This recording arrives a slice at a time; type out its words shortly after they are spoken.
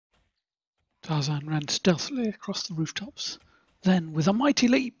Tarzan ran stealthily across the rooftops. Then, with a mighty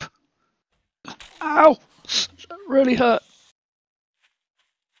leap... Ow! That really hurt.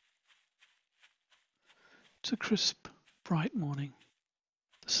 It's a crisp, bright morning.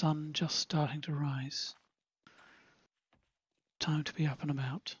 The sun just starting to rise. Time to be up and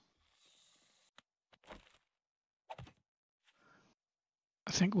about.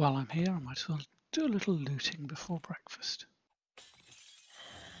 I think while I'm here, I might as well do a little looting before breakfast.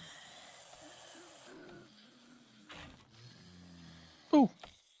 Oh,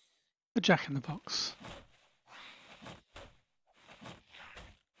 a jack-in-the-box.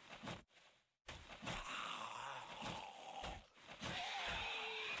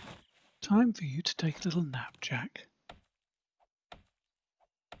 Time for you to take a little nap, Jack.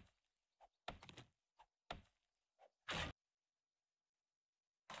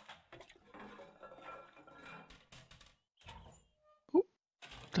 Oh,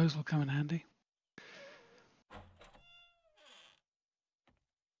 those will come in handy.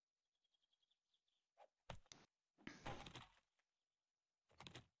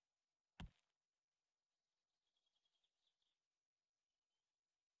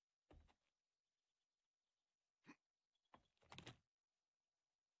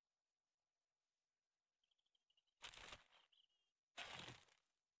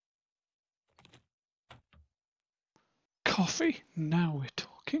 Coffee? Now we're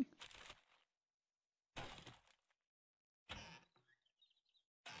talking.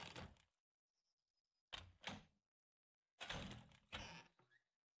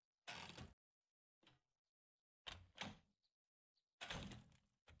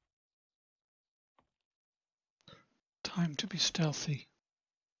 Time to be stealthy.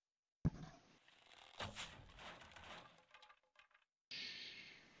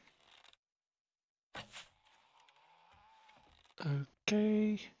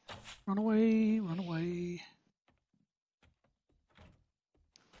 Okay, run away, run away.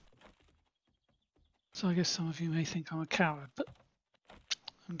 So I guess some of you may think I'm a coward, but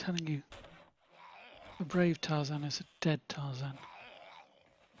I'm telling you, a brave Tarzan is a dead Tarzan.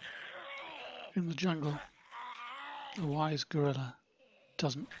 In the jungle, a wise gorilla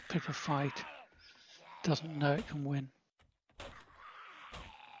doesn't pick a fight, doesn't know it can win.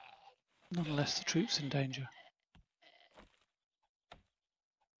 Not unless the troop's in danger.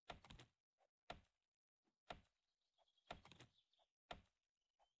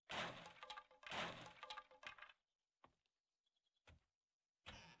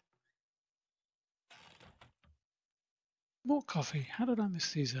 More coffee. How did I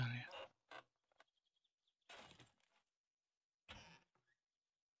miss these earlier?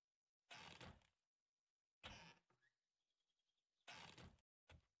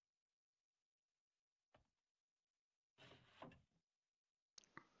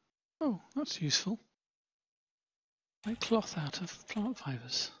 Oh, that's useful. Make cloth out of plant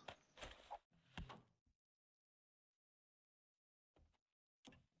fibers.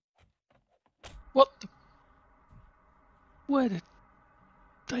 What the... Where did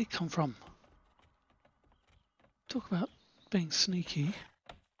they come from? Talk about being sneaky.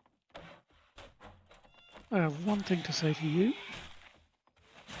 I have one thing to say to you.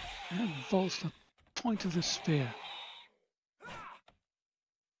 It involves the point of the spear.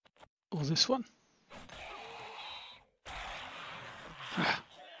 Or this one. Ah,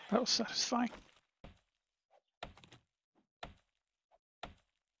 that was satisfying.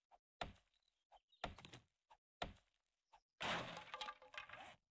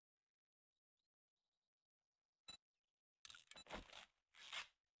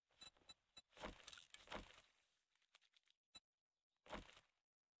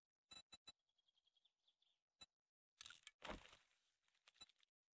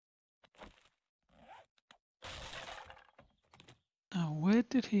 Now, where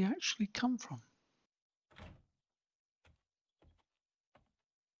did he actually come from?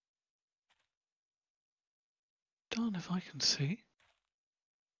 Darn if I can see.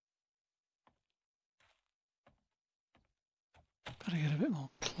 Gotta get a bit more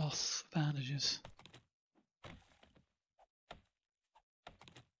cloth for bandages.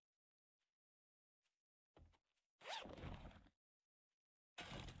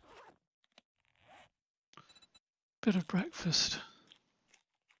 Bit of breakfast.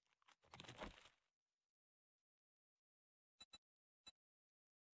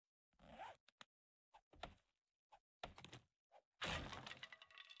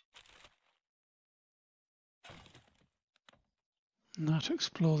 Now to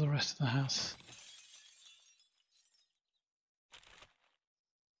explore the rest of the house.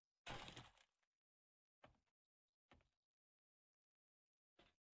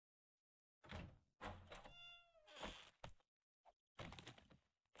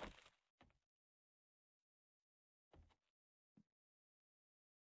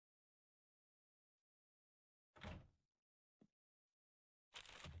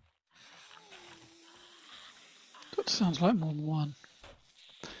 That sounds like more than one.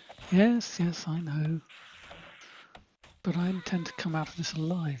 Yes, yes, I know. But I intend to come out of this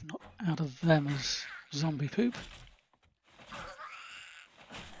alive, not out of them as zombie poop.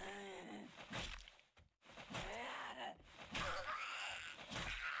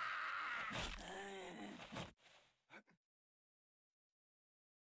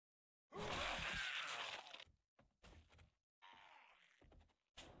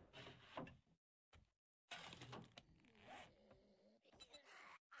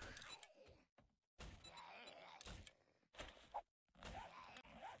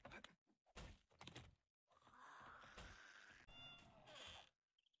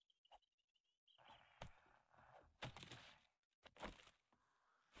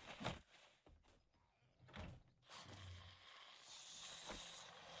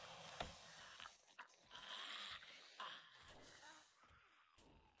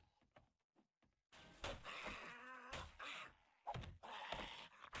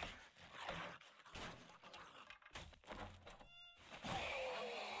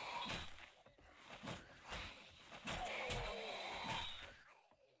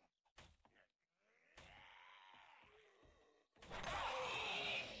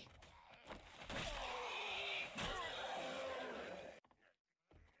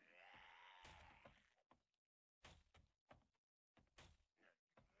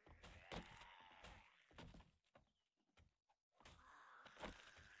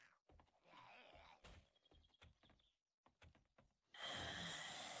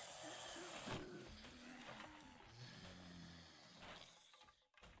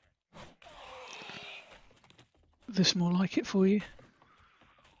 This more like it for you?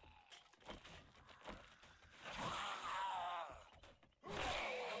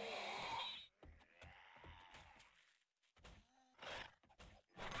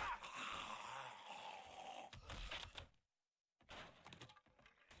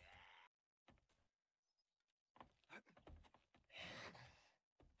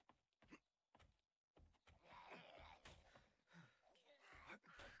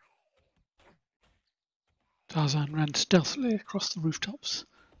 Tarzan ran stealthily across the rooftops.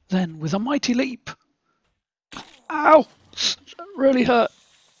 Then, with a mighty leap... Ow! That really hurt.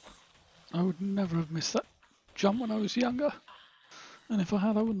 I would never have missed that jump when I was younger. And if I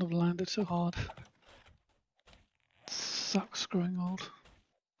had, I wouldn't have landed so hard. It sucks growing old.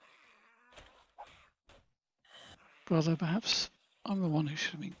 Brother, perhaps I'm the one who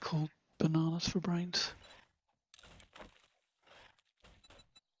should have been called bananas for brains.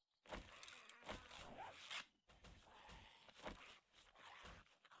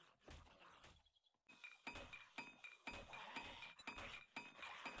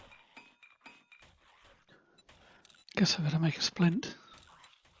 Guess I better make a splint.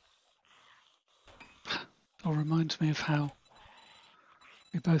 It all reminds me of how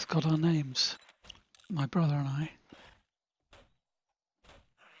we both got our names, my brother and I.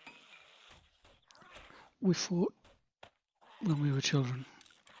 We fought when we were children,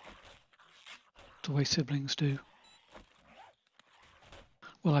 the way siblings do.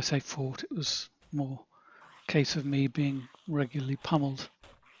 Well, I say fought, it was more a case of me being regularly pummeled.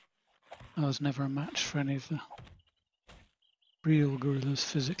 I was never a match for any of the real gorillas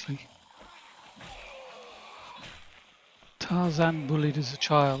physically. Tarzan bullied as a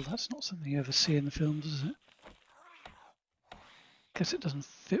child, that's not something you ever see in the films, is it? Guess it doesn't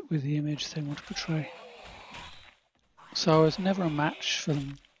fit with the image they want to portray. So I was never a match for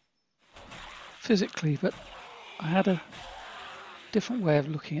them physically, but I had a different way of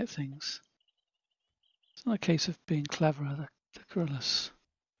looking at things. It's not a case of being clever, the gorillas,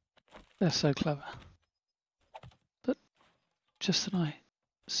 they're so clever. But just that I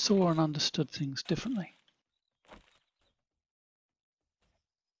saw and understood things differently.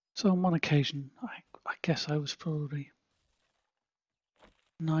 So on one occasion, I guess I was probably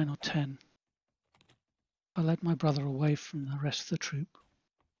 9 or 10, I led my brother away from the rest of the troop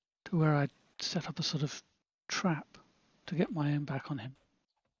to where I'd set up a sort of trap to get my own back on him.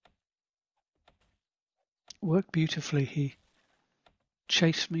 It worked beautifully. He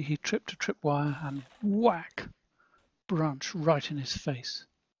chased me, he tripped a tripwire and whack, branch right in his face.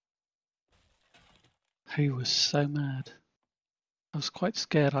 He was so mad. I was quite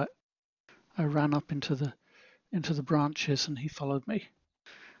scared. I ran up into the branches and he followed me.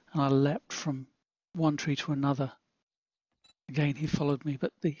 And I leapt from one tree to another. Again he followed me,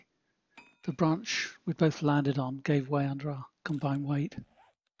 but the branch we both landed on gave way under our combined weight.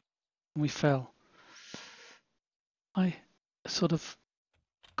 And we fell. I sort of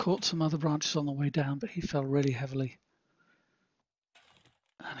caught some other branches on the way down, but he fell really heavily.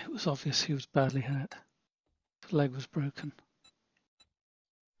 And it was obvious he was badly hurt. His leg was broken.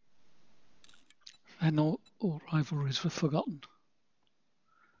 Then all rivalries were forgotten.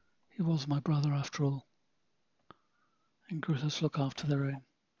 He was my brother after all, and gorillas look after their own.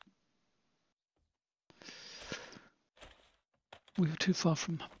 We were too far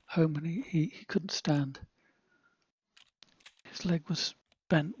from home and he couldn't stand. His leg was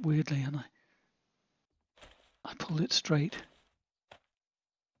bent weirdly and I pulled it straight.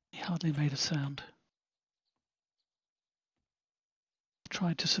 He hardly made a sound. I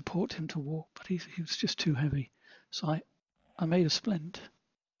tried to support him to walk, but he was just too heavy. So I made a splint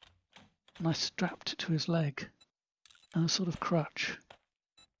and I strapped it to his leg and a sort of crutch.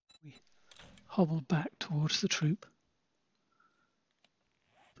 We hobbled back towards the troop.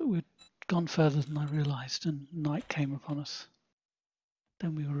 But we'd gone further than I realised and night came upon us.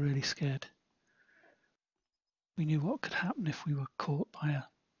 Then we were really scared. We knew what could happen if we were caught by a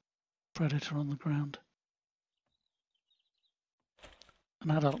predator on the ground. An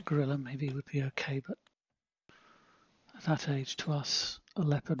adult gorilla maybe would be okay, but at that age to us, a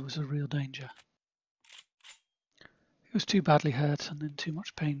leopard was a real danger. He was too badly hurt and in too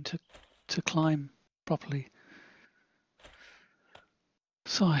much pain to climb properly.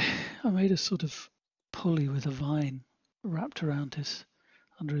 So I made a sort of pulley with a vine wrapped around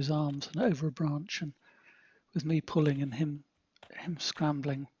under his arms and over a branch, and with me pulling and him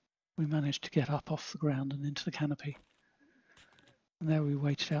scrambling, we managed to get up off the ground and into the canopy. And there we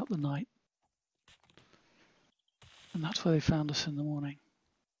waited out the night. And that's where they found us in the morning.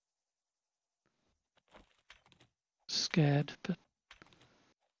 Scared, but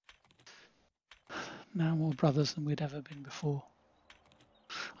now more brothers than we'd ever been before.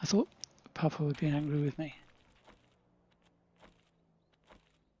 I thought Papa would be angry with me.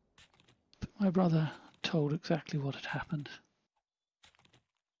 But my brother told exactly what had happened.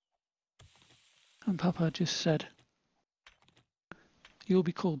 And Papa just said, "You'll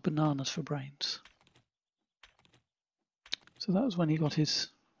be called Bananas for brains." So that was when he got his,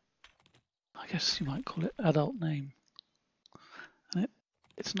 I guess you might call it, adult name. And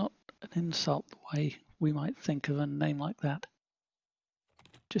it's not an insult the way we might think of a name like that.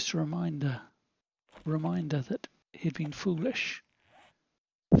 Just a reminder that he'd been foolish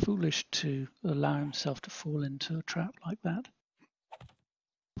to allow himself to fall into a trap like that.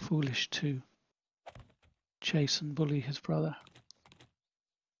 Foolish to chase and bully his brother.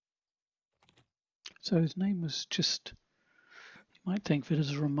 So his name was just, you might think of it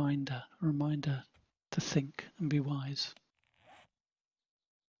as a reminder to think and be wise.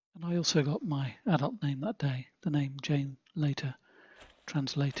 And I also got my adult name that day, the name Jane later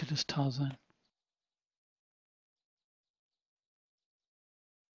translated as Tarzan.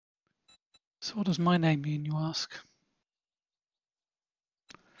 So what does my name mean, you ask?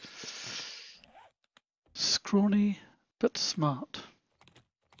 Scrawny but smart.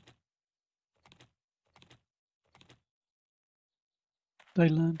 They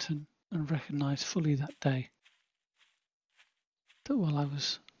learnt and recognised fully that day that while I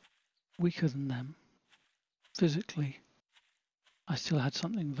was weaker than them physically, I still had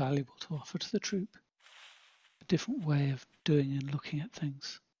something valuable to offer to the troop, a different way of doing and looking at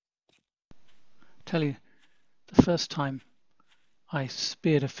things. I tell you, the first time I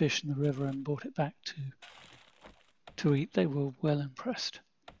speared a fish in the river and brought it back to eat, they were well impressed.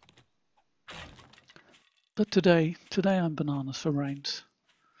 But today I'm bananas for brains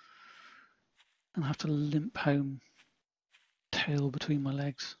and have to limp home, tail between my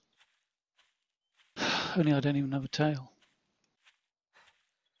legs. Only I don't even have a tail.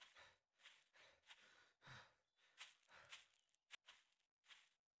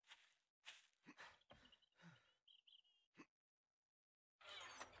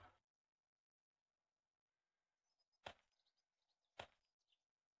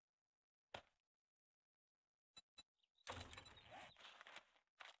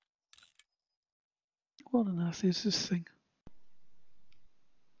 What on earth is this thing?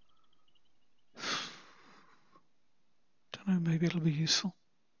 Don't know, maybe it'll be useful.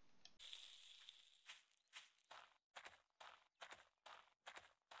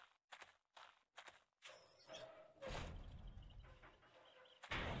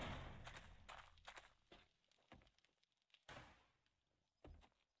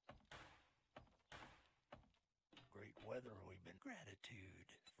 Great weather we've been. Gratitude,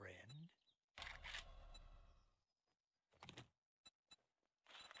 friend.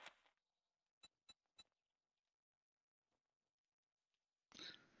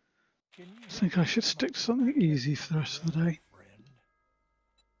 I think I should stick to something easy for the rest of the day.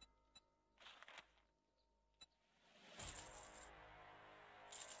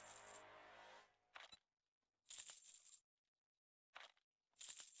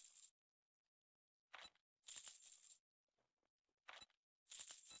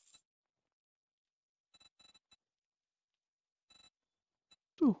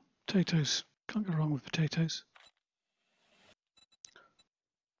 Oh, potatoes. Can't go wrong with potatoes.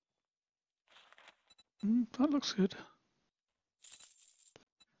 That looks good.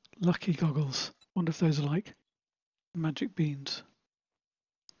 Lucky goggles. Wonder if those are like magic beans.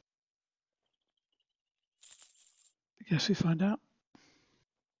 I guess we find out.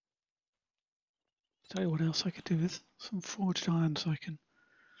 Tell you what else I could do with some forged iron so I can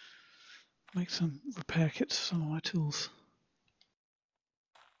make some repair kits for some of my tools.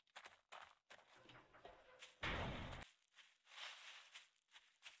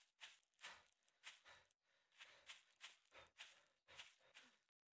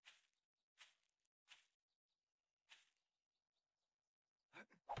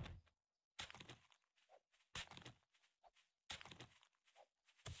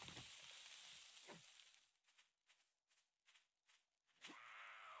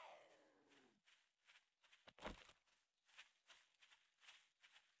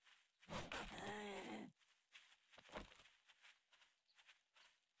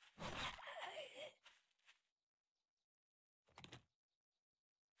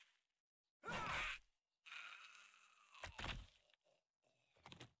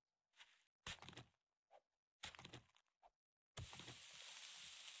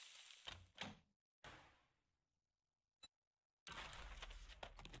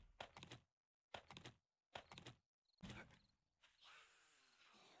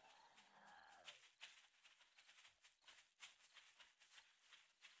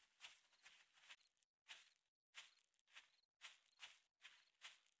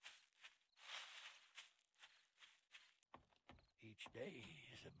 Each day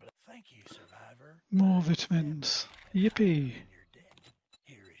is a thank you, survivor. More vitamins. Yippee! In your debt.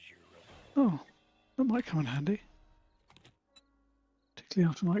 Here is your reward. Oh, that might come in handy. Particularly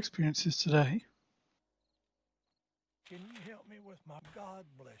after my experiences today. Can you help me with my God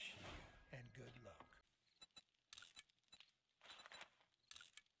bless you and good luck?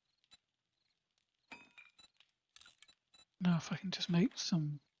 Now if I can just make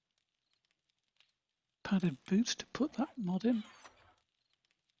some padded boots to put that mod in.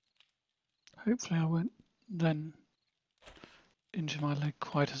 Hopefully I won't then injure my leg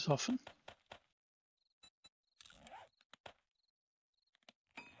quite as often.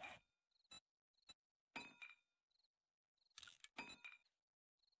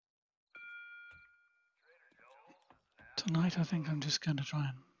 Tonight I think I'm just going to try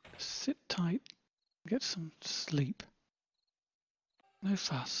and sit tight, get some sleep. No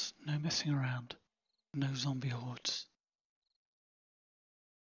fuss, no messing around, no zombie hordes.